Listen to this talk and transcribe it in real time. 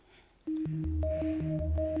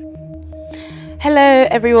Hello,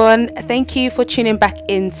 everyone. Thank you for tuning back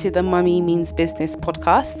into the Mummy Means Business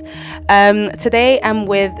podcast. Today I'm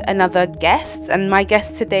with another guest, and my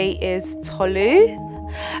guest today is Tolu.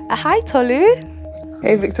 Hi, Tolu.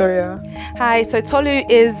 Hey Victoria. Hi. So Tolu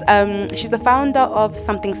is she's the founder of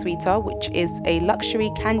Something Sweeter, which is a luxury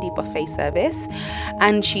candy buffet service,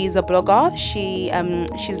 and she's a blogger. She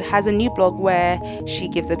has a new blog where she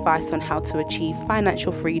gives advice on how to achieve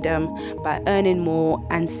financial freedom by earning more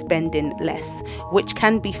and spending less, which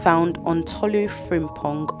can be found on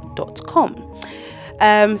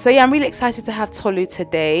tolufrimpong.com. So yeah, I'm really excited to have Tolu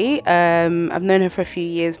today. I've known her for a few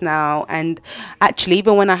years now, and actually,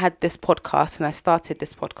 even when I had this podcast and I started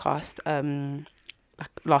this podcast like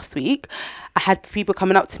last week, I had people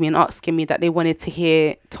coming up to me and asking me that they wanted to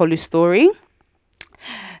hear Tolu's story.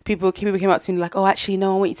 People came up to me like, oh, actually,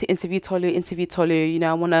 no, I want you to interview Tolu. You know,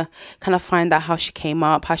 I want to kind of find out how she came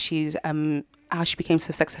up, how she became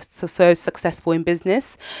so successful in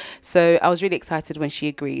business. So I was really excited when she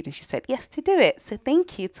agreed and she said yes to do it. So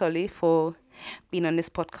thank you, Tolu, for being on this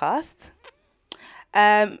podcast.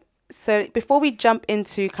 So before we jump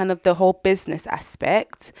into kind of the whole business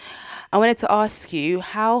aspect, I wanted to ask you,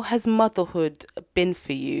 how has motherhood been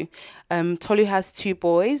for you? Tolu has two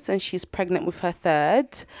boys and she's pregnant with her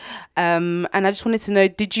third. And I just wanted to know,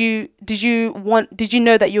 did you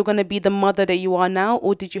know that you're going to be the mother that you are now,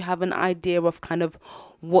 or did you have an idea of kind of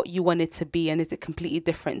what you wanted to be, and is it completely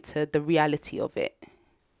different to the reality of it?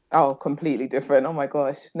 Oh, completely different. Oh my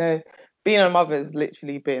gosh. No, being a mother has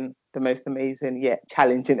literally been the most amazing yet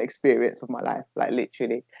challenging experience of my life. Like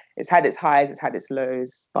literally. It's had its highs, it's had its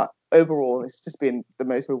lows, but overall it's just been the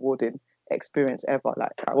most rewarding experience ever.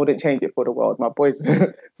 Like I wouldn't change it for the world. My boys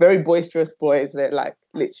very boisterous boys. They're like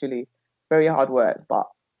literally very hard work, but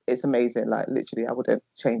it's amazing. Like literally I wouldn't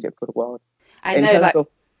change it for the world. I In know, terms like, of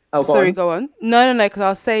go sorry, on. go on. No, because I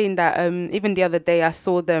was saying that even the other day I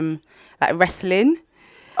saw them like wrestling.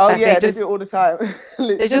 Oh Like they yeah, they do just it all the time. they're just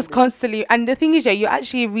Literally. constantly, and the thing is, yeah, you're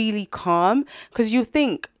actually really calm because you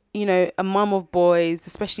think, a mum of boys,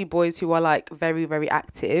 especially boys who are like very, very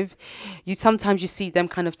active, you see them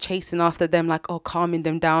kind of chasing after them, like, oh, calming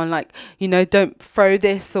them down, like, don't throw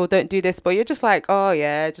this or don't do this, but you're just like, oh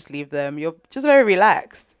yeah, just leave them. You're just very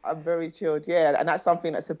relaxed. I'm very chilled, yeah. And that's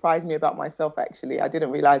something that surprised me about myself, actually. I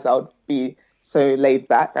didn't realize I would be so laid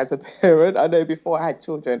back as a parent. I know before I had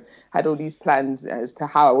children, I had all these plans as to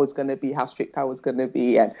how I was going to be, how strict I was going to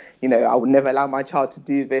be. And, I would never allow my child to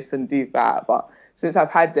do this and do that. But since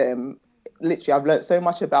I've had them, literally, I've learned so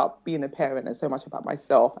much about being a parent and so much about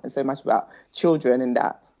myself and so much about children, and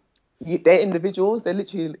that they're individuals. They're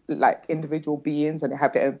literally like individual beings, and they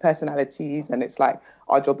have their own personalities. And it's like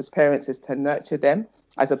our job as parents is to nurture them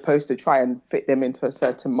as opposed to try and fit them into a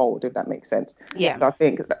certain mold, if that makes sense. Yeah. So I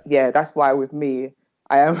think, yeah, that's why with me,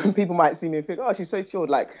 I am. People might see me and think, oh, she's so chilled.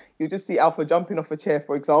 Like you just see Alpha jumping off a chair,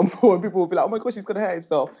 for example, and people will be like, oh my gosh, he's gonna hurt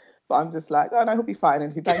himself. But I'm just like, oh no, he'll be fine.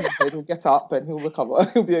 And if he bangs his head, he'll get up and he'll recover.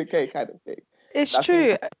 He'll be okay, kind of thing. It's So I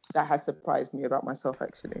think true. that has surprised me about myself,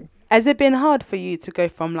 actually. Has it been hard for you to go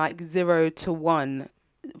from like 0 to 1,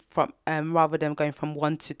 from rather than going from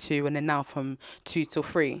 1 to 2 and then now from 2 to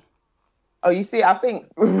 3? Oh, you see, I think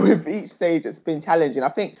with each stage it's been challenging. I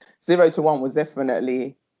think 0 to 1 was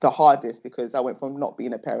definitely the hardest because I went from not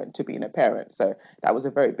being a parent to being a parent. So that was a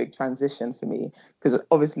very big transition for me because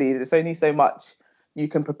obviously there's only so much you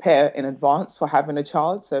can prepare in advance for having a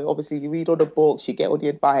child. So obviously you read all the books, you get all the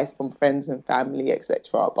advice from friends and family,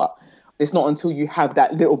 etc. But it's not until you have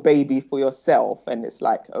that little baby for yourself and it's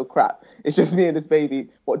like, oh crap, it's just me and this baby.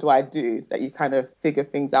 What do I do? That you kind of figure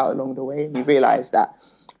things out along the way and you realize that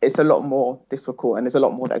it's a lot more difficult and there's a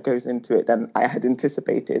lot more that goes into it than I had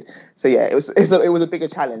anticipated. So yeah, it was a bigger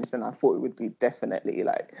challenge than I thought it would be. Definitely,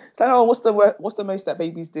 like it's like, oh, what's the most that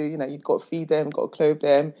babies do? You've got to feed them, got to clothe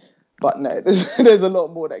them, but no, there's a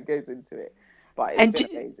lot more that goes into it. But it's And been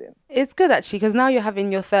amazing. it's good actually because now you're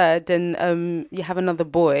having your third and you have another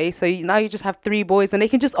boy. So now you just have three boys and they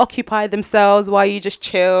can just occupy themselves while you just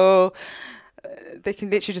chill. They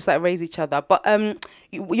can literally just like raise each other. But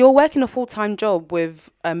you're working a full-time job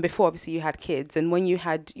with before obviously you had kids, and when you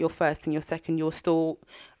had your first and your second, you're still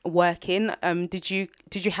working. Did you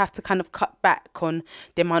have to kind of cut back on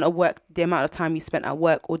the amount of time you spent at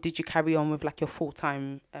work, or did you carry on with like your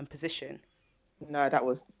full-time position? No, that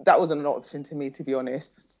wasn't an option to me, to be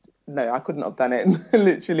honest. No, I couldn't have done it.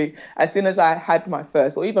 Literally, as soon as I had my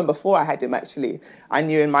first, or even before I had him, actually, I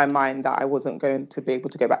knew in my mind that I wasn't going to be able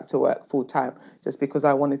to go back to work full time, just because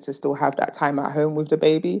I wanted to still have that time at home with the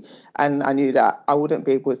baby, and I knew that I wouldn't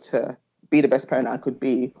be able to be the best parent I could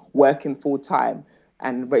be working full time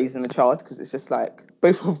and raising a child, because it's just like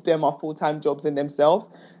both of them are full-time jobs in themselves.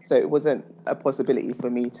 So it wasn't a possibility for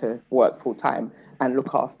me to work full-time and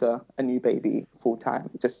look after a new baby full-time.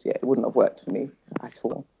 Just, yeah, it wouldn't have worked for me at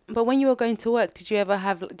all. But when you were going to work, did you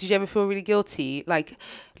ever feel really guilty, like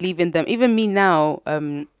leaving them? Even me now,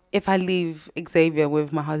 if I leave Xavier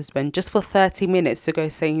with my husband just for 30 minutes to go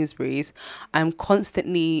Sainsbury's, I'm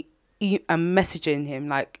constantly I'm messaging him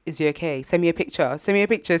like, is he okay? Send me a picture. Send me a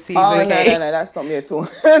picture, see if he's Oh, no, no, okay. no, that's not me at all.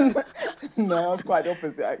 No, I was quite the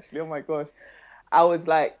opposite, actually. Oh my gosh. I was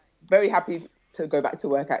like very happy to go back to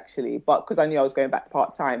work, actually, but because I knew I was going back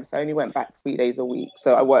part time, so I only went back 3 days a week.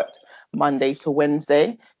 So I worked Monday to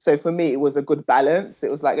Wednesday. So for me, it was a good balance. It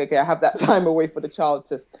was like, okay, I have that time away for the child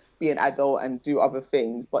to be an adult and do other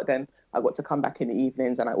things, but then I got to come back in the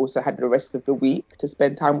evenings, and I also had the rest of the week to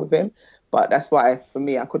spend time with him. But that's why for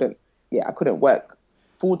me, I couldn't work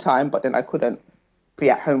full time, but then I couldn't be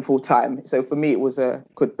at home full time. So for me, it was a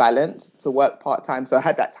good balance to work part time. So I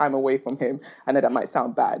had that time away from him. I know that might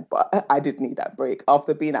sound bad, but I did need that break.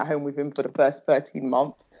 After being at home with him for the first 13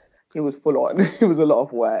 months, he was full on. It was a lot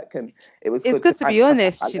of work, and it was It's good good to to kind be of have that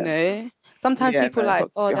honest, balance. Sometimes Yeah, people no, like,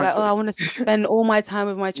 oh, they're like, oh, I 100. want to spend all my time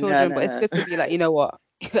with my No, children, no, but it's no. good to be like, you know what?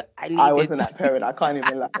 I I needed. wasn't that parent. I can't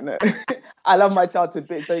even lie. No. I love my child to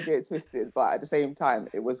bits, don't get it twisted. But at the same time,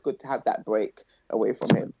 it was good to have that break away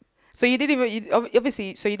from him. So you didn't even,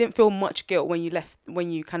 obviously, so you didn't feel much guilt when you left, when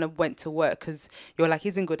you kind of went to work, because you're like,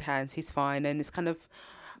 he's in good hands, he's fine, and it's kind of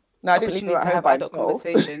No, I didn't leave him opportunity at to home have by adult himself.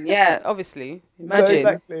 conversation. Yeah, obviously. So Imagine.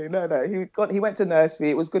 exactly, no. He went to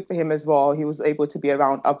nursery. It was good for him as well. He was able to be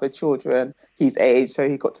around other children his age, so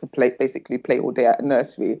he got to basically play all day at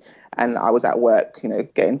nursery, and I was at work,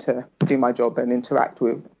 getting to do my job and interact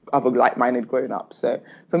with other like-minded grown-ups. So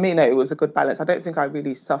for me, no, it was a good balance. I don't think I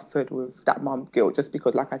really suffered with that mum guilt, just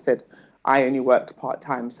because, like I said, I only worked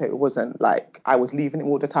part-time, so it wasn't like I was leaving him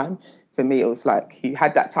all the time. For me, it was like he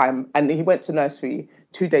had that time, and he went to nursery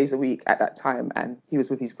 2 days a week at that time, and he was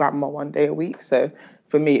with his grandma one day a week. So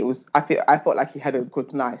for me, it was I felt like he had a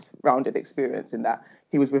good, nice, rounded experience in that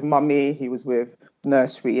he was with mummy, he was with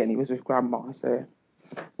nursery, and he was with grandma. So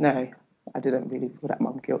no, I didn't really feel that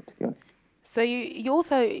mum guilt, to be honest. So you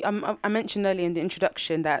also I mentioned earlier in the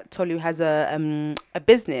introduction that Tolu has a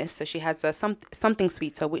business. So she has a something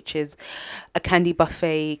sweeter, which is a candy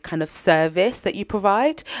buffet kind of service that you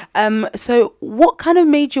provide. So what kind of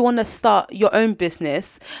made you want to start your own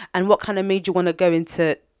business, and what kind of made you want to go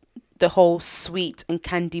into the whole sweet and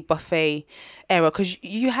candy buffet era? Because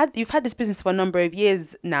you've had this business for a number of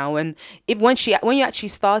years now, and when you actually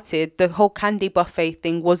started, the whole candy buffet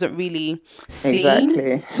thing wasn't really seen.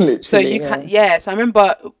 Exactly, So literally, you can't, yeah. yeah. So I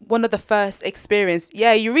remember one of the first experience.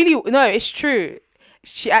 Yeah, you really no, it's true.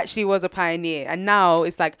 She actually was a pioneer, and now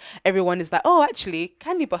it's like everyone is like, oh, actually,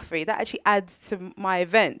 candy buffet that actually adds to my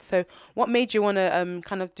event. So what made you want to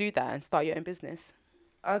kind of do that and start your own business?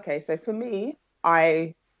 Okay, so for me,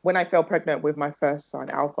 I when I fell pregnant with my first son,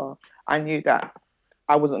 Alpha, I knew that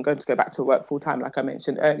I wasn't going to go back to work full time, like I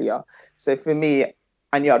mentioned earlier. So for me,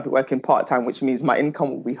 I knew I'd be working part time, which means my income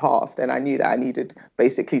will be halved. And I knew that I needed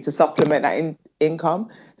basically to supplement that income.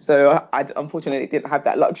 So I unfortunately didn't have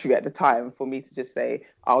that luxury at the time for me to just say,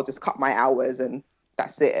 I'll just cut my hours and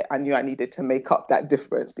that's it. I knew I needed to make up that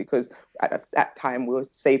difference because at that time we were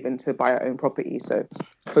saving to buy our own property. So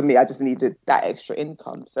for me, I just needed that extra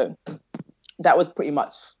income. So that was pretty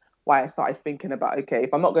much why I started thinking about, okay,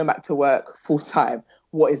 if I'm not going back to work full time,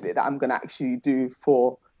 what is it that I'm going to actually do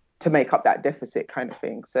to make up that deficit kind of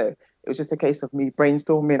thing. So it was just a case of me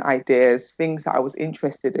brainstorming ideas, things that I was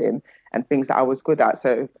interested in and things that I was good at.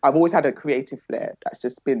 So I've always had a creative flair. That's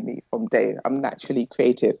just been me from day. I'm naturally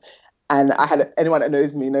creative. And anyone that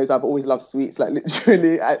knows me knows I've always loved sweets, like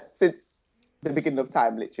literally since the beginning of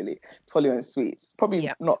time, literally tolerant sweets. Probably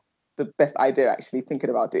Yeah. not the best idea actually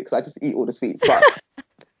thinking about it because I just eat all the sweets. But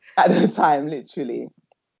at the time, literally,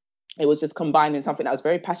 it was just combining something I was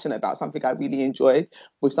very passionate about, something I really enjoyed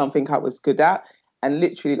with something I was good at. And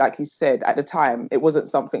literally, like you said, at the time, it wasn't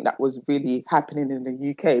something that was really happening in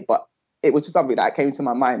the UK, but it was just something that came to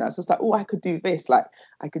my mind. I was just like, oh, I could do this. Like,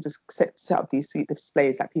 I could just set up these sweet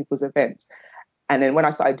displays at people's events. And then when I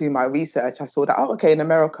started doing my research, I saw that, oh, okay, in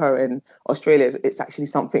America and Australia, it's actually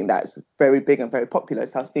something that's very big and very popular.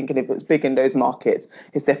 So I was thinking if it's big in those markets,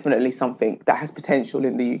 it's definitely something that has potential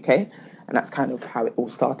in the UK. And that's kind of how it all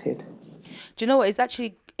started. Do you know what? It's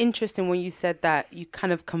actually interesting when you said that you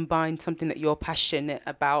kind of combined something that you're passionate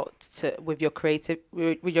about with your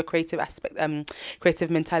with your creative aspect,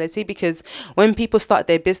 creative mentality. Because when people start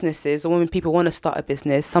their businesses, or when people want to start a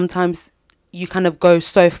business, sometimes you kind of go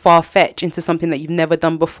so far-fetched into something that you've never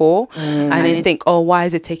done before, and then think, oh, why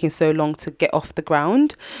is it taking so long to get off the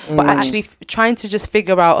ground? But actually trying to just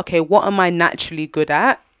figure out, okay, what am I naturally good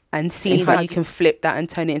at, and seeing how you can flip that and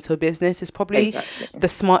turn it into a business is probably the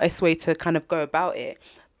smartest way to kind of go about it.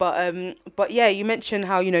 But yeah, you mentioned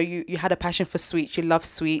how, you had a passion for sweets, you love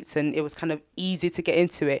sweets, and it was kind of easy to get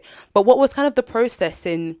into it. But what was kind of the process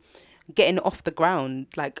in getting it off the ground?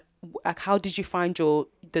 Like how did you find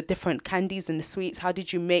the different candies and the sweets? How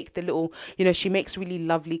did you make the little, she makes really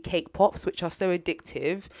lovely cake pops, which are so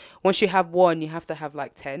addictive. Once you have one, you have to have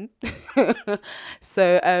like 10.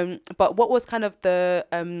 So but what was kind of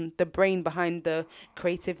the brain behind the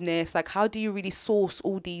creativeness? Like, how do you really source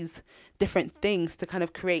all these different things to kind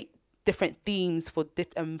of create different themes for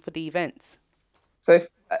the events? So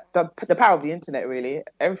the power of the internet, really,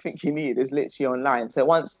 everything you need is literally online. So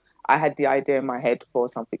once I had the idea in my head for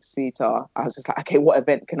something sweeter, I was just like, okay, what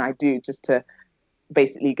event can I do just to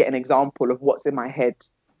basically get an example of what's in my head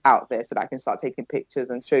out there so that I can start taking pictures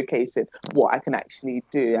and showcasing what I can actually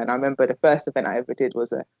do. And I remember the first event I ever did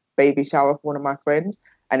was a baby shower for one of my friends.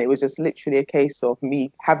 And it was just literally a case of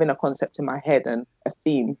me having a concept in my head and a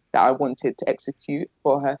theme that I wanted to execute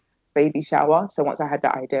for her baby shower. So once I had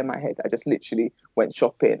that idea in my head, I just literally went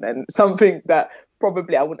shopping, and something that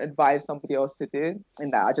probably I wouldn't advise somebody else to do,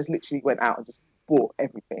 in that I just literally went out and just bought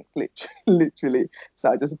everything, literally.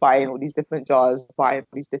 So I just buying all these different jars, buying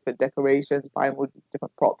all these different decorations, buying all these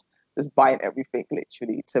different props, just buying everything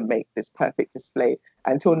literally to make this perfect display.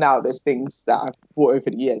 Until now, there's things that I've bought over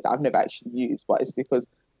the years that I've never actually used, but it's because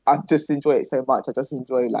I just enjoy it so much. I just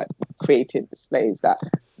enjoy like creating displays that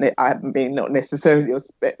I may not necessarily have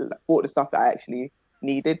bought the stuff that I actually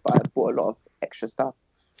needed, but I bought a lot of extra stuff.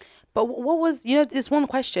 But what was, there's one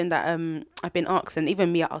question that I've been asked, and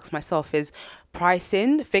even me, I asked myself, is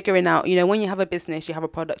pricing, figuring out, when you have a business, you have a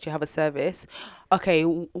product, you have a service. Okay,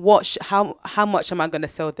 how much am I going to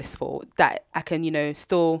sell this for that I can,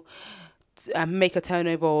 still make a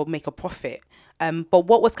turnover or make a profit? But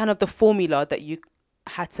what was kind of the formula that you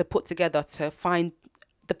had to put together to find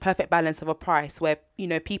the perfect balance of a price where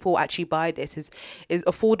people actually buy this, is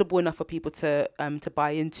affordable enough for people to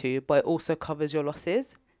buy into, but it also covers your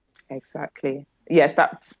losses? Exactly. Yes,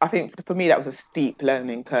 that I think for me that was a steep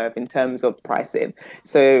learning curve in terms of pricing.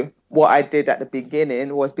 So what I did at the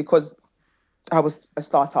beginning was, because I was a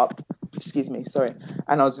startup, excuse me, sorry,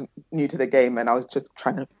 and I was new to the game, and I was just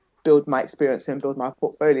trying to build my experience and build my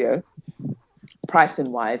portfolio.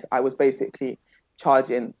 Pricing wise, I was basically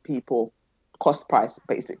charging people cost price,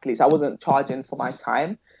 basically. So I wasn't charging for my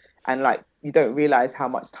time. And like, you don't realize how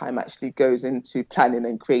much time actually goes into planning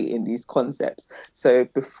and creating these concepts. So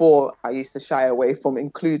before, I used to shy away from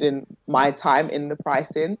including my time in the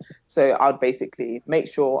pricing. So I'd basically make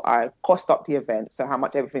sure I cost up the event, so how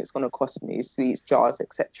much everything's going to cost me, sweets, jars,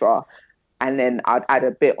 etc. And then I'd add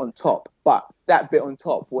a bit on top. But that bit on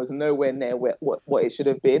top was nowhere near what it should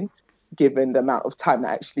have been, given the amount of time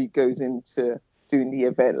that actually goes into doing the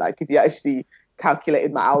event. Like, if you actually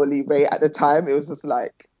calculated my hourly rate at the time, it was just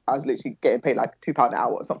like I was literally getting paid like £2 an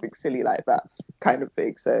hour or something silly like that kind of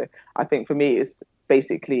thing. So I think for me, it's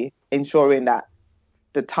basically ensuring that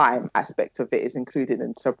the time aspect of it is included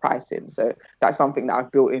into pricing. So that's something that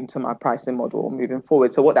I've built into my pricing model moving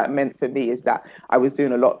forward. So what that meant for me is that I was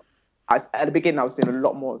doing a lot. At the beginning, I was doing a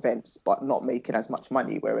lot more events, but not making as much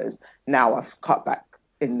money. Whereas now I've cut back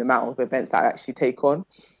in the amount of events that I actually take on,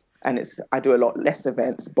 and I do a lot less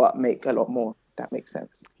events, but make a lot more. That makes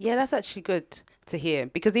sense. Yeah, that's actually good to hear,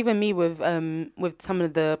 because even me with some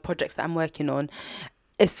of the projects that I'm working on,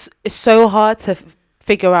 it's so hard to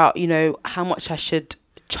figure out, how much I should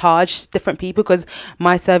charge different people, because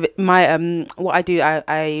my service, my what I do,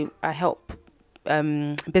 I help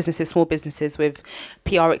businesses, small businesses, with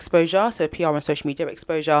PR exposure, so PR and social media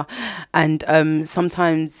exposure. And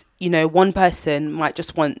sometimes, one person might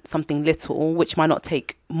just want something little, which might not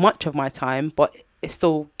take much of my time, but it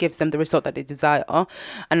still gives them the result that they desire.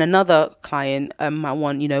 And another client might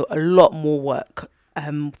want, a lot more work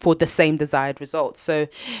for the same desired result. So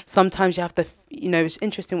sometimes you have to, it's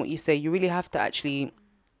interesting what you say. You really have to actually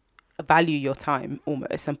value your time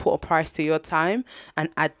almost, and put a price to your time, and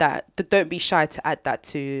add that. Don't be shy to add that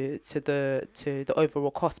to the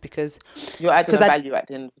overall cost, because You're adding a because I value at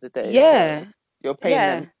the end of the day. So yeah you're paying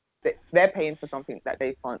yeah them. They're paying for something that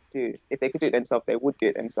they can't do. If they could do it themselves, they would do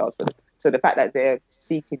it themselves. So the fact that they're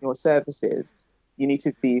seeking your services, you need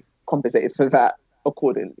to be compensated for that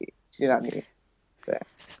accordingly. Do you know what I mean?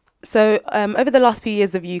 So. So, over the last few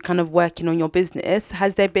years of you kind of working on your business,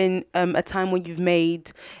 has there been a time where you've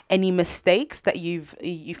made any mistakes that you've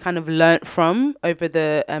kind of learnt from over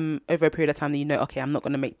the over a period of time that you know, okay, I'm not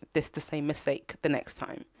going to make this the same mistake the next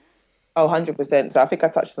time? Oh, 100%. So I think I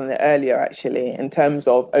touched on it earlier, actually, in terms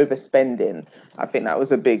of overspending. I think that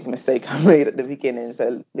was a big mistake I made at the beginning.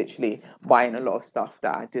 So literally buying a lot of stuff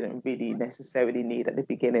that I didn't really necessarily need at the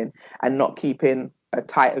beginning and not keeping a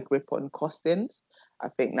tighter grip on costings. I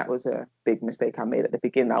think that was a big mistake I made at the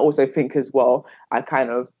beginning. I also think as well, I kind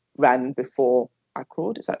of ran before I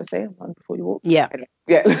crawled. Is that the saying? Run before you walk? Yeah. And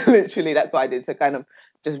yeah, literally, that's what I did. So kind of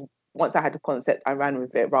just once I had the concept, I ran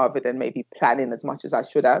with it rather than maybe planning as much as I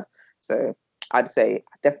should have. So I'd say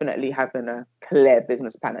definitely having a clear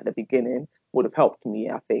business plan at the beginning would have helped me,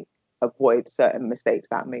 I think, avoid certain mistakes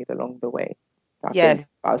that I made along the way. I Yeah. think if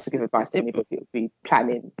I was to give advice to anybody, it would be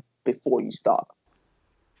planning before you start.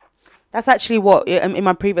 That's actually what in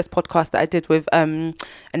my previous podcast that I did with an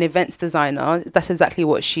events designer. That's exactly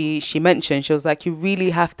what she mentioned. She was like, you really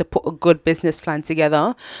have to put a good business plan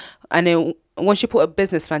together, and then once you put a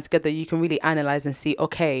business plan together, you can really analyze and see,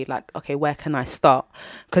 okay, like, okay, where can I start?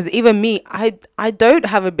 Because even me, I don't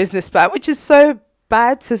have a business plan, which is so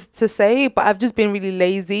bad to say, but I've just been really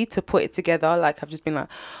lazy to put it together. Like I've just been like,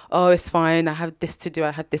 oh, it's fine. I have this to do.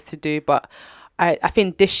 I have this to do, but I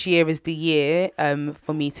think this year is the year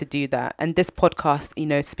for me to do that. And this podcast, you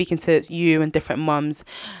know, speaking to you and different mums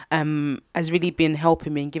has really been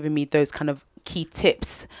helping me and giving me those kind of key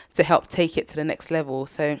tips to help take it to the next level.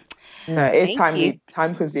 So No, it is thank you.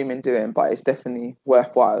 time consuming doing, but it's definitely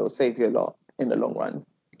worthwhile. It'll save you a lot in the long run.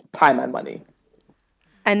 Time and money.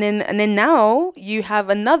 And then now you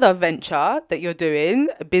have another venture that you're doing,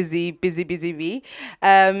 busy bee.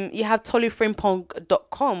 You have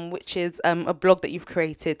tolufrimpong.com, which is a blog that you've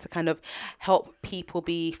created to kind of help people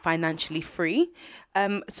be financially free.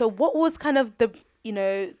 So what was kind of the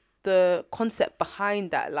concept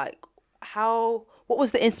behind that? Like what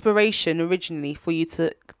was the inspiration originally for you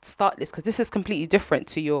to start this? Because this is completely different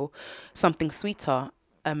to your Something Sweeter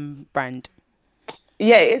brand.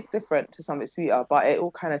 Yeah, it is different to something sweeter, but it all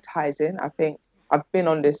kind of ties in. I think I've been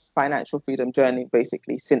on this financial freedom journey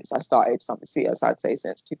basically since I started something sweeter. So I'd say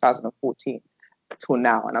since 2014 till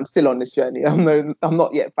now, and I'm still on this journey. I'm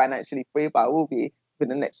not yet financially free, but I will be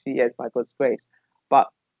within the next few years by God's grace. But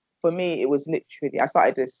for me, it was literally I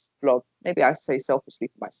started this blog. Maybe I say selfishly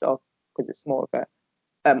for myself because it's more of a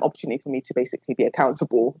opportunity for me to basically be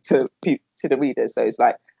accountable to the readers. So it's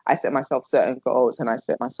like I set myself certain goals and I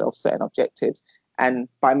set myself certain objectives. And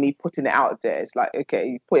by me putting it out there, it's like, okay,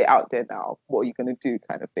 you put it out there now. What are you going to do,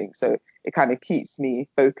 kind of thing. So it kind of keeps me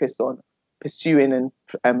focused on pursuing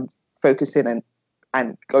and focusing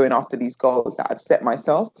and going after these goals that I've set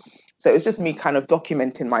myself. So it's just me kind of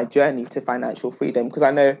documenting my journey to financial freedom because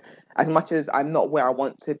I know as much as I'm not where I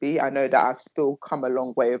want to be, I know that I've still come a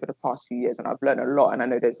long way over the past few years and I've learned a lot. And I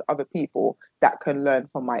know there's other people that can learn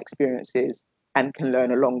from my experiences and can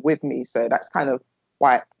learn along with me. So that's kind of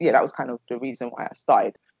why, yeah, that was kind of the reason why I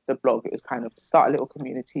started the blog. It was kind of to start a little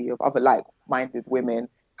community of other like-minded women,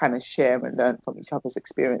 kind of share and learn from each other's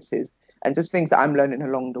experiences and just things that I'm learning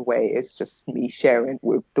along the way. It's just me sharing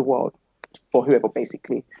with the world for whoever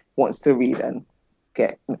basically wants to read and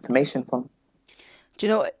get information from. Do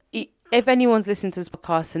you know, if anyone's listening to this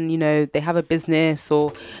podcast and, you know, they have a business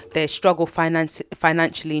or they struggle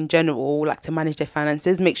financially in general, or like to manage their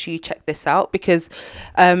finances, make sure you check this out because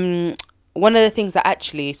one of the things that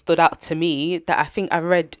actually stood out to me that I think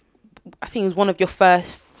it was one of your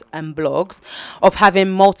first blogs of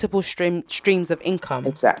having multiple streams of income.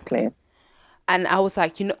 Exactly. And I was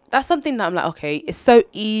like, you know, that's something that I'm like, okay, it's so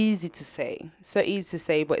easy to say,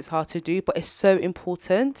 but it's hard to do, but it's so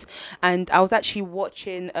important. And I was actually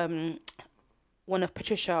watching one of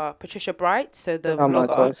Patricia Bright, so the Oh my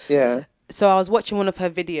vlogger. gosh, yeah. So I was watching one of her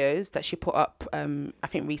videos that she put up, I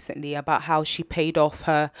think recently, about how she paid off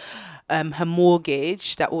her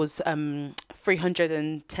mortgage. That was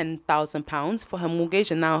 £310,000 for her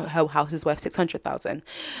mortgage, and now her house is worth 600,000.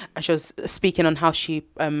 And she was speaking on how she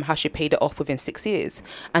paid it off within 6 years.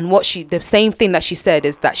 And the same thing that she said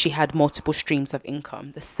is that she had multiple streams of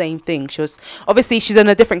income. The same thing. She's on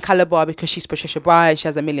a different caliber because she's Patricia Bright. She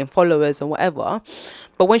has 1 million followers or whatever.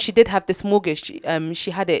 But when she did have this mortgage,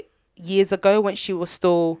 she had it years ago when she was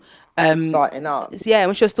still Starting up. yeah,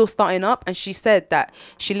 when she was still starting up. And she said that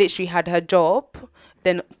she literally had her job,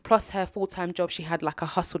 then plus her full-time job, she had like a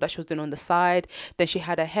hustle that she was doing on the side. Then she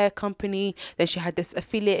had a hair company. Then she had this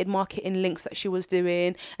affiliated marketing links that she was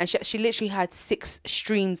doing, and she literally had 6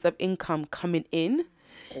 streams of income coming in.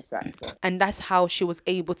 Exactly. And that's how she was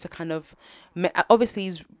able to kind of obviously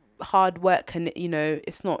hard work, and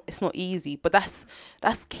it's not easy, but that's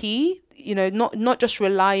key, not just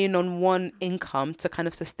relying on one income to kind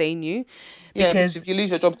of sustain you, Yeah, because because if you lose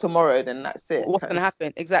your job tomorrow, then that's it. what's going to happen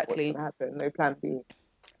What's exactly? gonna happen? No plan B.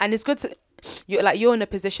 And it's good to you're in a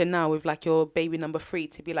position now with like your baby number 3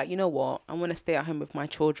 to be like, you know what, I want to stay at home with my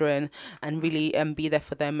children and really be there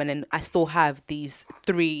for them, and then I still have these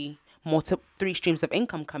three streams of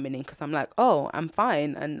income coming in, because I'm like, oh, I'm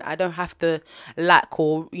fine, and I don't have to lack,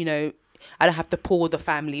 or I don't have to pull the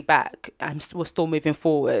family back. We're still moving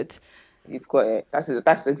forward. You've got it.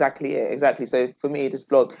 That's exactly it. Exactly. So for me, this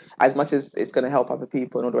blog, as much as it's going to help other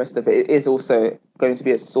people and all the rest of it, it is also going to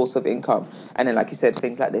be a source of income. And then, like you said,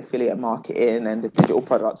 things like the affiliate marketing and the digital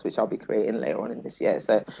products, which I'll be creating later on in this year.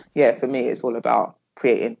 So yeah, for me, it's all about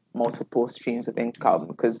creating multiple streams of income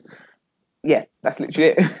because yeah, that's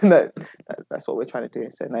literally it. No, that's what we're trying to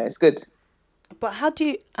do. So no, it's good. But how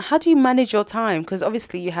do you manage your time? Because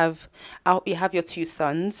obviously you have your two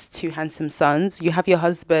sons, two handsome sons. You have your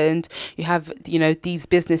husband. You have these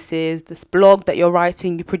businesses, this blog that you're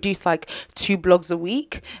writing. You produce like 2 blogs a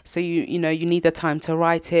week, so you need the time to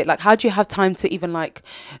write it. Like, how do you have time to even like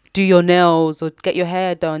do your nails or get your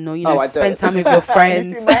hair done, or Oh, I spend don't. time with your Have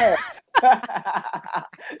you seen friends? my hair?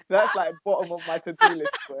 That's like bottom of my to-do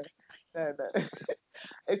list. Boy. No, no.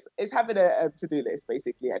 It's having a to-do list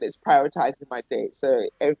basically, and it's prioritizing my day. So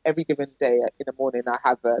every given day in the morning, I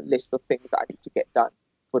have a list of things that I need to get done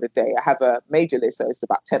for the day. I have a major list, so it's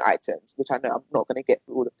about 10 items, which I know I'm not going to get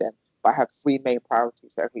through all of them, but I have three main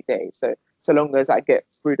priorities for every day. So long as I get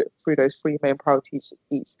through those three main priorities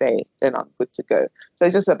each day, then I'm good to go. So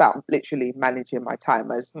it's just about literally managing my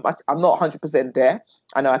time as much. I'm not 100% there.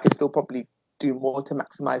 I know I can still probably do more to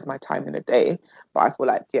maximize my time in a day, but I feel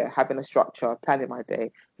like yeah, having a structure, planning my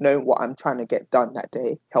day, knowing what I'm trying to get done that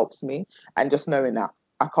day helps me, and just knowing that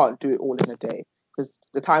I can't do it all in a day. Because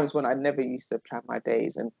the times when I never used to plan my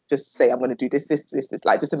days and just say I'm going to do this,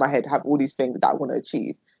 like just in my head have all these things that I want to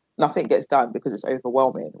achieve, nothing gets done because it's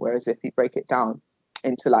overwhelming. Whereas if you break it down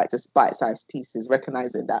into like just bite-sized pieces,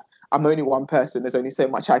 recognizing that I'm only one person, there's only so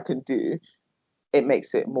much I can do, it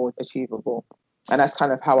makes it more achievable. And that's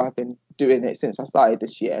kind of how I've been doing it since I started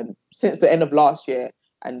this year, and since the end of last year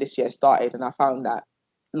and this year started. And I found that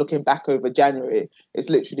looking back over January, it's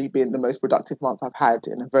literally been the most productive month I've had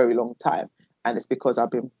in a very long time. And it's because I've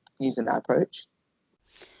been using that approach.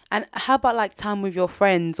 And how about like time with your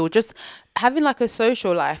friends, or just having like a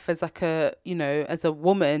social life as like as a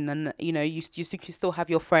woman, and you still have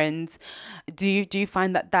your friends. Do you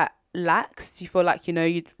find that lacks? Do you feel like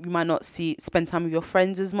you might not spend time with your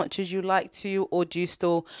friends as much as you like to, or do you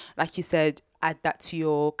still, like you said, add that to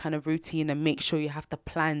your kind of routine and make sure you have to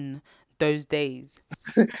plan those days?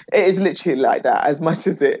 It is literally like that, as much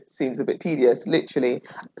as it seems a bit tedious. Literally,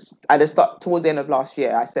 at the start, towards the end of last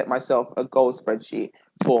year, I set myself a goal spreadsheet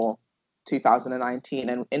for 2019,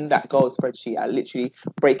 and in that goal spreadsheet, I literally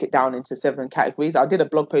break it down into 7 categories. I did a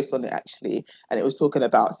blog post on it actually, and it was talking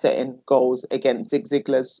about setting goals against Zig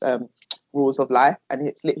Ziglar's rules of life,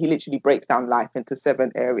 and he literally breaks down life into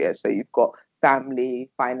 7 areas. So you've got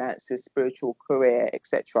family, finances, spiritual, career,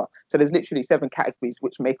 etc. So there's literally 7 categories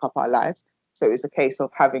which make up our lives. So it's a case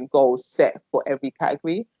of having goals set for every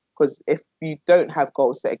category. Because if you don't have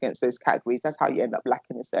goals set against those categories, that's how you end up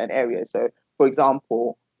lacking in certain areas. So, for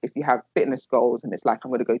example, if you have fitness goals and it's like,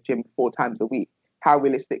 I'm going to go gym 4 times a week, how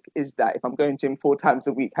realistic is that? If I'm going gym 4 times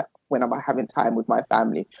a week, when am I having time with my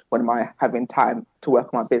family? When am I having time to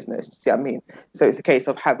work on my business? See what I mean? So it's a case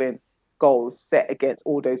of having goals set against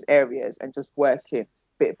all those areas and just working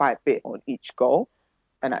bit by bit on each goal.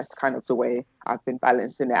 And that's kind of the way I've been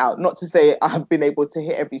balancing it out. Not to say I've been able to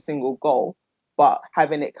hit every single goal, but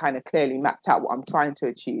having it kind of clearly mapped out what I'm trying to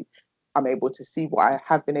achieve, I'm able to see what I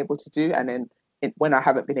have been able to do. And then when I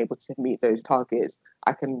haven't been able to meet those targets,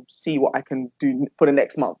 I can see what I can do for the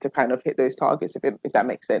next month to kind of hit those targets, if that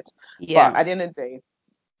makes sense. Yeah. But at the end of the day,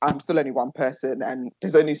 I'm still only one person, and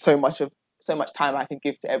there's only so much time I can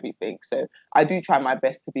give to everything. So I do try my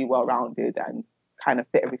best to be well rounded and kind of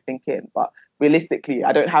fit everything in. But realistically,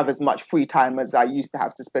 I don't have as much free time as I used to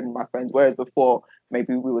have to spend with my friends. Whereas before,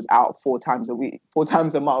 maybe we was out 4 times a week, 4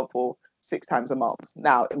 times a month, or 6 times a month.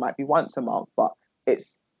 Now it might be once a month, but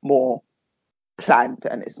it's more planned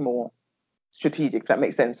and it's more strategic, if that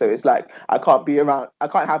makes sense. So it's like I can't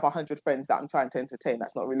have 100 friends that I'm trying to entertain.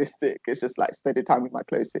 That's not realistic. It's just like spending time with my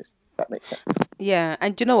closest, if that makes sense. Yeah,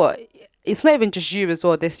 and you know what? It's not even just you as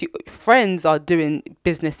well. There's friends are doing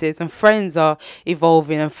businesses, and friends are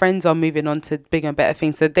evolving, and friends are moving on to bigger and better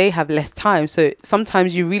things. So they have less time. So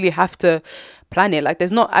sometimes you really have to plan it. Like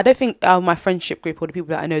there's not, I don't think my friendship group or the people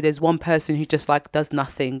that I know, there's one person who just like does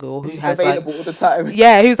nothing, or It's who just has like, available all the time.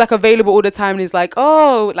 yeah, who's like available all the time and is like,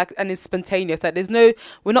 oh, like, and is spontaneous. Like there's no,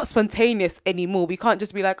 we're not spontaneous anymore. We can't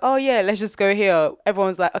just be like, oh yeah, let's just go here.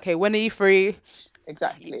 Everyone's like, okay, when are you free?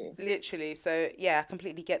 Exactly. Literally. So yeah, I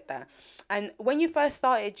completely get that. And when you first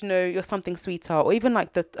started, your Something Sweeter, or even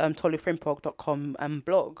like the tolufrimpong.com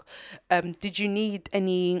blog, did you need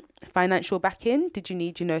any financial backing? Did you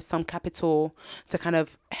need, some capital to kind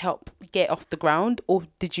of help get off the ground, or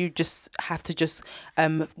did you just have to just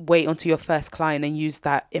wait until your first client and use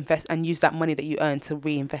that money that you earned to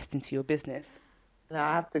reinvest into your business? Now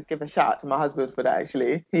I have to give a shout out to my husband for that.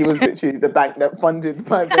 Actually, he was literally the bank that funded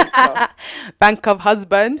my venture. Bank of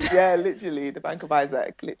husband. Yeah, literally, the Bank of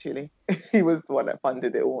Isaac. Literally, he was the one that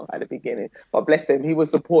funded it all at the beginning. But bless him, he was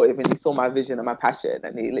supportive and he saw my vision and my passion,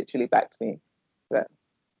 and he literally backed me. But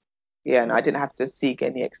yeah, and I didn't have to seek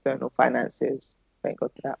any external finances. Thank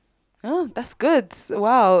God for that. Oh, that's good.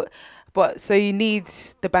 Wow. But so you need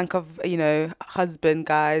the bank of, husband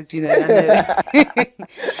guys, I know.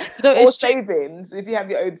 Or It's true. savings. If you have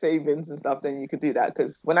your own savings and stuff, then you could do that.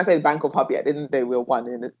 Because when I say Bank of Hubby, at the end of the day, we're one,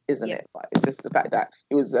 isn't Yeah. it? But it's just the fact that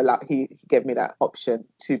it was a lot. He gave me that option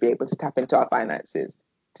to be able to tap into our finances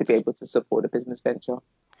to be able to support the business venture.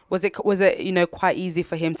 Was it, quite easy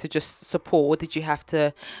for him to just support, or did you have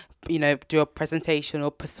to, do a presentation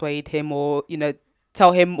or persuade him, or,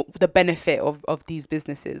 tell him the benefit of these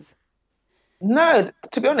businesses? No,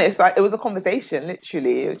 to be honest, like it was a conversation.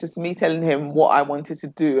 Literally, it was just me telling him what I wanted to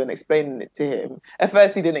do and explaining it to him. At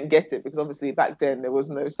first, he didn't get it because obviously back then there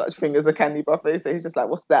was no such thing as a candy buffet. So he's just like,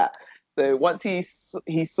 "What's that?" So once he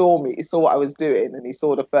saw me, he saw what I was doing, and he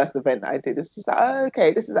saw the first event I did. It's just like, oh,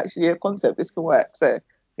 okay, this is actually a concept. This can work. So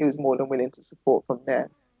he was more than willing to support from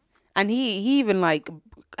there. And he even like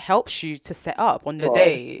helps you to set up on the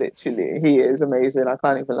Yes, day. literally, he is amazing. I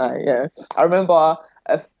can't even lie. Yeah, I remember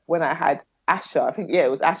when I had Asher. I think yeah,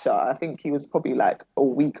 it was Asher. I think he was probably like a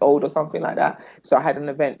week old or something like that. So I had an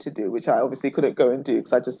event to do, which I obviously couldn't go and do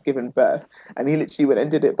because I just given birth. And he literally went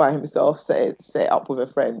and did it by himself. Set it up with a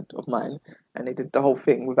friend of mine, and they did the whole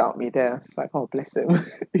thing without me there. It's like, oh bless him.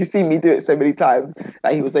 He's seen me do it so many times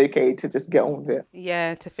that he was okay to just get on with it.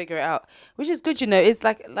 Yeah, to figure it out, which is good. It's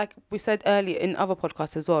like we said earlier in other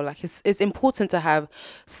podcasts as well. Like it's important to have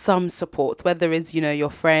some support, whether it's your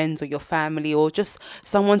friends or your family, or just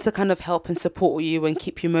someone to kind of help and support you and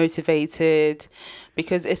keep you motivated,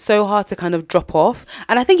 because it's so hard to kind of drop off.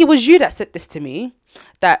 And I think it was you that said this to me,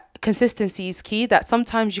 that consistency is key, that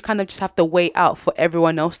sometimes you kind of just have to wait out for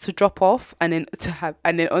everyone else to drop off, and then to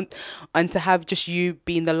have just you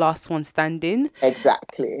being the last one standing,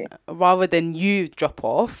 Exactly. rather than you drop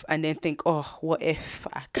off and then think, oh, what if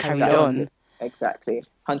I carried Carry on. on? Exactly.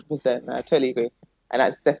 100%. I totally agree. And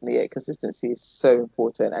that's definitely it. Consistency is so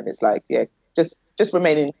important. And it's like, yeah, just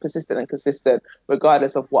remaining persistent and consistent,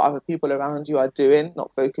 regardless of what other people around you are doing,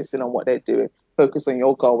 not focusing on what they're doing. Focus on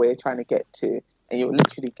your goal where you're trying to get to, and you'll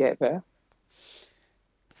literally get there.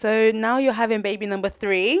 So now you're having baby number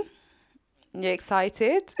 3. You're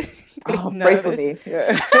excited? Oh, pray for Nervous? me.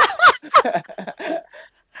 Yeah.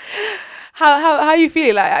 How you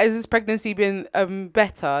feeling? Like, has this pregnancy been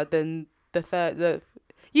better than the third?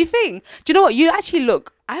 You think? Do you know what? You actually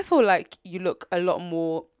look. I feel like you look a lot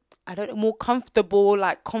more. I don't know, more comfortable,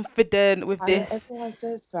 like confident with I know this. everyone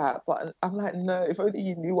says that, but I'm like, no, if only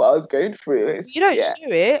you knew what I was going through. You don't Yeah.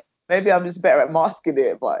 show it. Maybe I'm just better at masking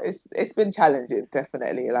it, but it's been challenging,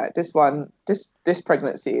 definitely. Like this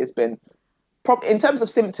pregnancy has been in terms of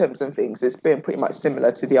symptoms and things, it's been pretty much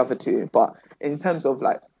similar to the other two. But in terms of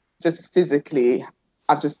like just physically,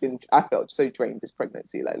 I felt so drained this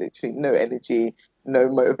pregnancy, like literally no energy, no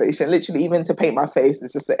motivation. Literally, even to paint my face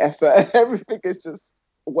is just the effort. Everything is just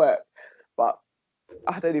work. But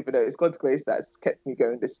I don't even know. It's God's grace that's kept me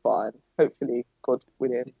going this far. And hopefully, God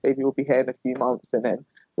willing, maybe we'll be here in a few months and then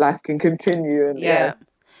life can continue. And yeah, Yeah.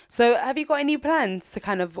 So have you got any plans to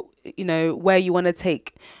kind of, where you want to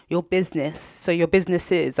take your business? So your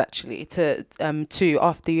businesses actually to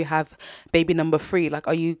after you have baby number 3. Like,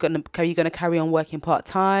 are you gonna carry on working part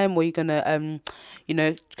time, or are you gonna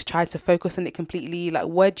try to focus on it completely? Like,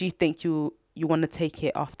 where do you think you want to take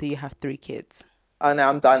it after you have 3 kids? and now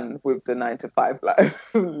I'm done with the 9 to 5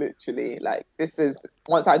 life. Literally, like this is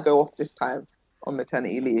once I go off this time on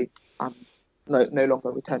maternity leave, I'm no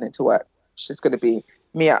longer returning to work. It's just going to be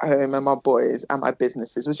me at home and my boys and my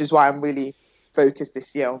businesses, which is why I'm really focused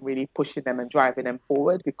this year on really pushing them and driving them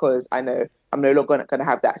forward, because I know I'm no longer going to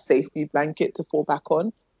have that safety blanket to fall back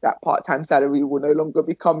on. That part-time salary will no longer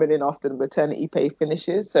be coming in after the maternity pay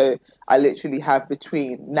finishes. So I literally have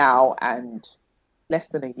between now and less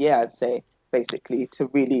than a year, I'd say, basically, to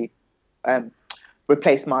really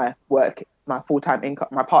replace my work, my full-time income,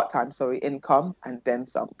 my part-time, income, and then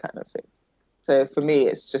some kind of thing. So for me,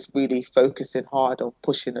 it's just really focusing hard on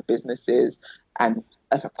pushing the businesses. And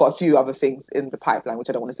I've got a few other things in the pipeline, which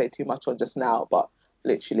I don't want to say too much on just now, but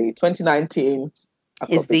literally 2019, I've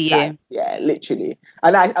Is got the big year. plans. Yeah, literally.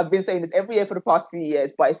 And I've been saying this every year for the past few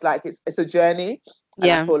years, but it's like it's a journey. And I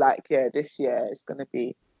Yeah. feel like, yeah, this year is going to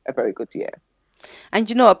be a very good year. And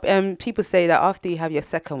you know what? People say that after you have your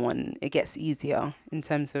second one, it gets easier in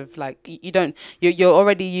terms of like you don't you're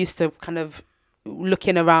already used to kind of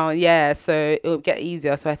looking around, yeah. So it'll get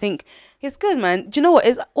easier. So I think it's good, man. Do you know what?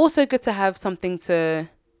 It's also good to have something to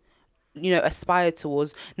aspire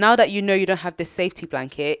towards. Now that you know you don't have this safety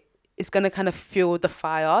blanket, it's gonna kind of fuel the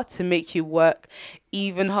fire to make you work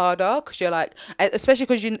even harder because you're like, especially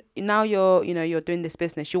because now you're doing this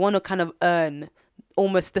business. You want to kind of earn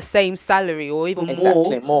almost the same salary or even more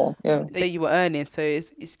Exactly, more. Yeah. that you were earning. So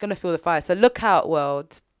it's gonna feel the fire. So look out,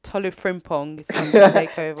 world. Tolu Frimpong is going to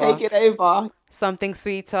take Take over. it over. Something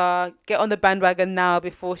sweeter. Get on the bandwagon now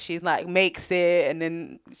before she like makes it and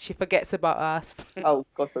then she forgets about us. Oh,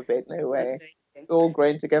 God forbid, no way. We're all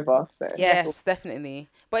growing together. So, Yes, definitely.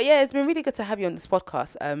 But yeah, it's been really good to have you on this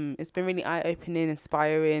podcast. It's been really eye opening,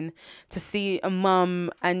 inspiring to see a mum,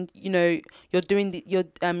 and you're doing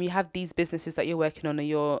you have these businesses that you're working on, and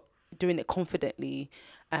you're doing it confidently,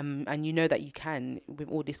 and you know that you can with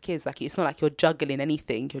all these kids. Like it's not like you're juggling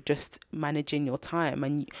anything. You're just managing your time,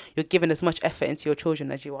 and you're giving as much effort into your children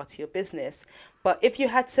as you are to your business. But if you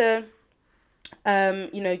had to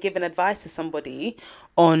give an advice to somebody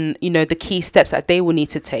on, the key steps that they will need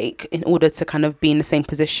to take in order to kind of be in the same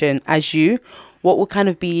position as you, what would kind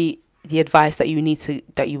of be the advice that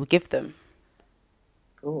you would give them?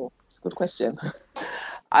 oh, it's a good question.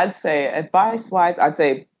 I'd say advice-wise, I'd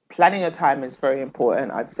say planning your time is very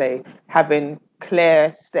important. I'd say having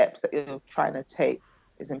clear steps that you're trying to take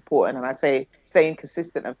is important. And I'd say staying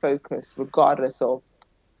consistent and focused regardless of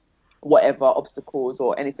whatever obstacles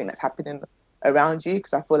or anything that's happening around you,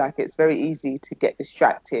 because I feel like it's very easy to get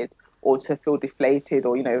distracted or to feel deflated,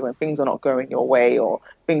 or when things are not going your way or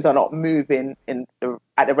things are not moving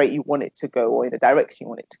at the rate you want it to go or in the direction you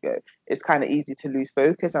want it to go. It's kind of easy to lose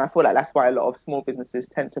focus, and I feel like that's why a lot of small businesses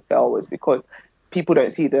tend to fail, is because people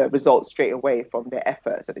don't see the results straight away from their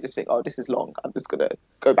efforts, so they just think, oh, this is long, I'm just gonna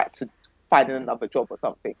go back to finding another job or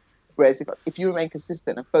something. Whereas if you remain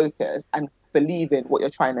consistent and focused and believe in what you're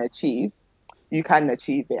trying to achieve, you can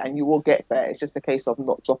achieve it and you will get there. It's just a case of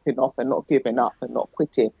not dropping off and not giving up and not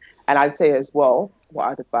quitting. And I'd say as well, what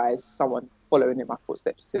I'd advise someone following in my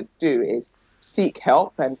footsteps to do is seek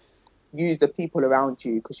help and use the people around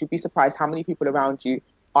you, because you'd be surprised how many people around you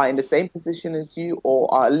are in the same position as you or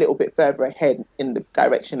are a little bit further ahead in the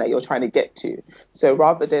direction that you're trying to get to. So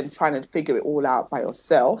rather than trying to figure it all out by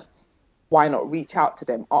yourself, why not reach out to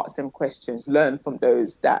them, ask them questions, learn from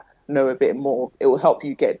those that know a bit more? It will help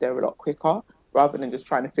you get there a lot quicker rather than just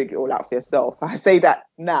trying to figure it all out for yourself. I say that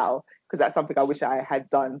now because that's something I wish I had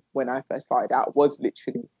done when I first started out, was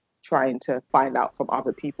literally trying to find out from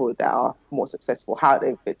other people that are more successful, how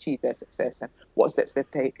they've achieved their success and what steps they've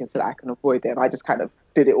taken so that I can avoid them. I just kind of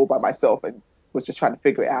did it all by myself and was just trying to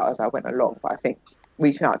figure it out as I went along. But I think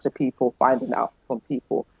reaching out to people, finding out from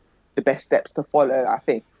people the best steps to follow, I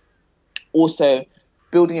think also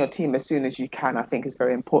building your team as soon as you can, I think, is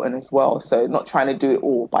very important as well. So not trying to do it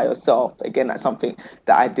all by yourself. Again, that's something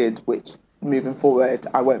that I did, which moving forward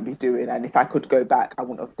I won't be doing. And if I could go back, I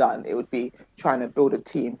wouldn't have done. It would be trying to build a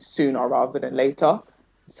team sooner rather than later,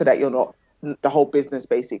 so that the whole business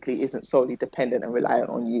basically isn't solely dependent and reliant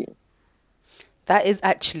on you. That is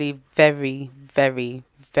actually very, very,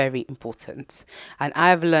 very important. And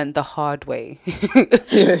I've learned the hard way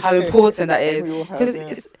how important that is. We all have, Because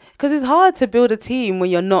yeah. it's hard to build a team when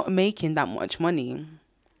you're not making that much money.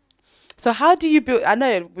 So how do you build? I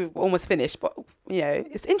know we've almost finished, but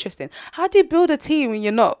it's interesting. How do you build a team when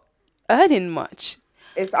you're not earning much?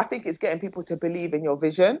 I think it's getting people to believe in your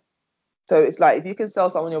vision. So it's like if you can sell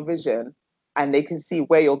someone your vision and they can see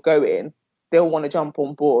where you're going, they'll want to jump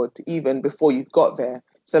on board even before you've got there.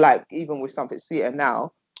 So like even with something sweeter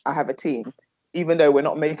now, I have a team. Even though we're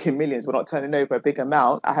not making millions, we're not turning over a big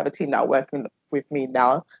amount, I have a team now working with me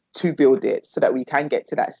now to build it so that we can get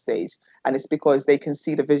to that stage. And it's because they can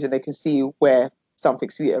see the vision, they can see where something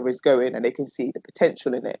sweeter is going, and they can see the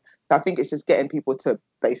potential in it. So I think it's just getting people to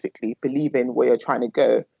basically believe in where you're trying to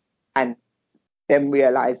go, and them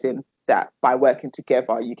realizing that by working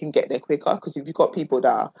together you can get there quicker. Because if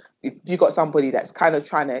you've got somebody that's kind of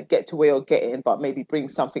trying to get to where you're getting but maybe bring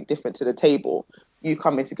something different to the table, you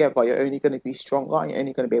coming together, you're only going to be stronger and you're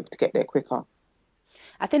only going to be able to get there quicker.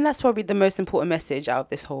 I think that's probably the most important message out of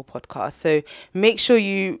this whole podcast. So make sure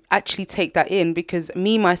you actually take that in, because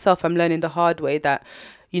me myself, I'm learning the hard way that,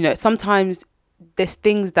 sometimes there's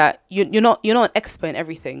things that you're not an expert in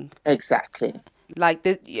everything. Exactly. Like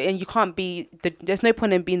and you can't there's no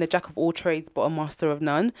point in being the jack of all trades but a master of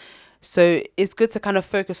none. So it's good to kind of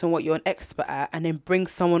focus on what you're an expert at, and then bring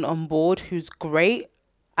someone on board who's great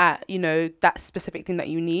at that specific thing that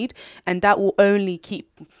you need, and that will only keep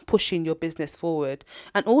pushing your business forward.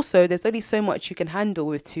 And also, there's only so much you can handle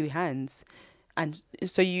with two hands, and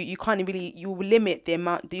so you can't really, you limit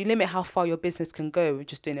how far your business can go with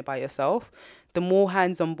just doing it by yourself. The more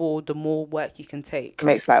hands on board, the more work you can take.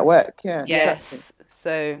 Makes light work. Yeah. Yes.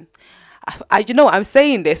 So I'm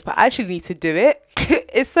saying this, but I actually need to do it.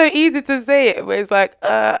 It's so easy to say it, but it's like,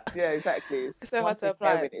 Yeah, exactly. It's so one hard to thing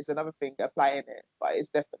apply. knowing it, it's another thing applying it, but it's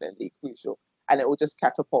definitely crucial, and it will just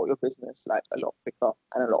catapult your business like a lot quicker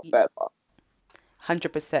and a lot further.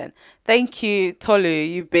 100%. Thank you, Tolu.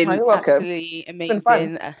 You've been You're welcome. absolutely It's been fun.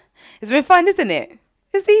 amazing. It's been fun, isn't it?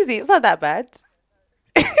 It's easy. It's not that bad.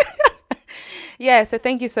 Yeah, so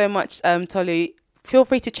thank you so much, Tolu. Feel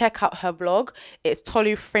free to check out her blog. It's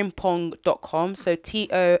tolufrimpong.com. So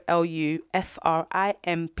TOLUFRIMPONG,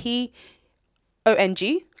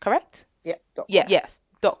 correct? Yeah. Yes.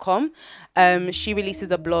 .com. She releases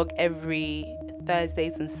a blog every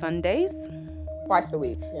Thursdays and Sundays. Twice a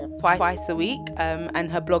week. Yeah. Twice a week.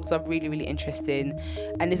 And her blogs are really, really interesting.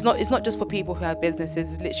 And it's not just for people who have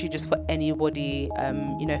businesses. It's literally just for anybody.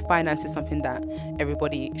 Finance is something that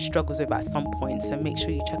everybody struggles with at some point. So make sure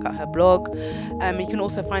you check out her blog. You can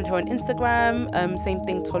also find her on Instagram. Same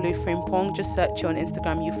thing, Tolu Frimpong. Just search her on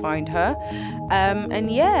Instagram, you find her.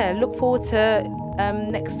 And yeah, look forward to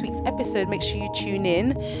next week's episode. Make sure you tune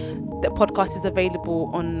in. The podcast is available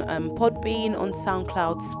on Podbean, on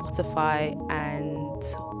SoundCloud, Spotify, and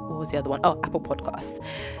what was the other one? Oh, Apple Podcasts.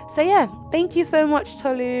 So yeah, thank you so much,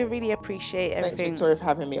 Tolu. Really appreciate everything. Thanks, Victoria, for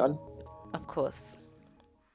having me on. Of course.